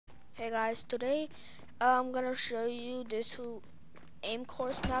Hey guys, today I'm gonna show you this aim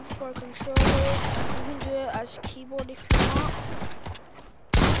course map for a controller. You can do it as keyboard if you want.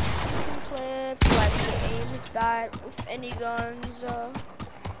 You can play if like the aim is bad with any guns, or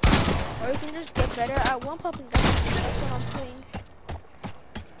you can just get better at one pop and guns. That's what I'm playing.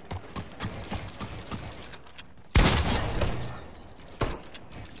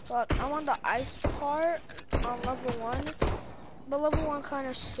 But I'm on the ice part on level 1. But level 1 kind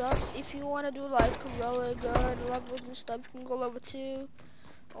of sucks. If you want to do like really good levels and stuff, you can go level 2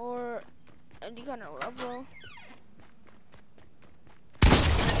 or any kind of level.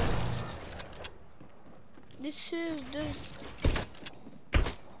 This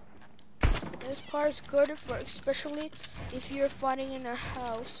part is good for especially if you're fighting in a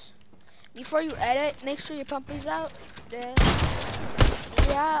house. Before you edit, make sure your pump is out. Then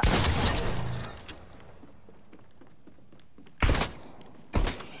yeah.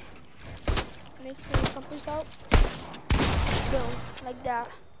 Make sure your pump is out. Boom, like that.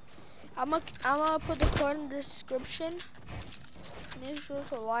 I'm gonna put the code in the description. Make sure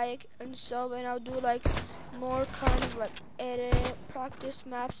to like and sub, and I'll do like more kind of like edit, practice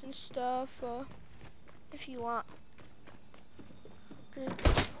maps and stuff if you want.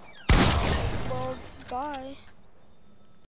 Well, bye.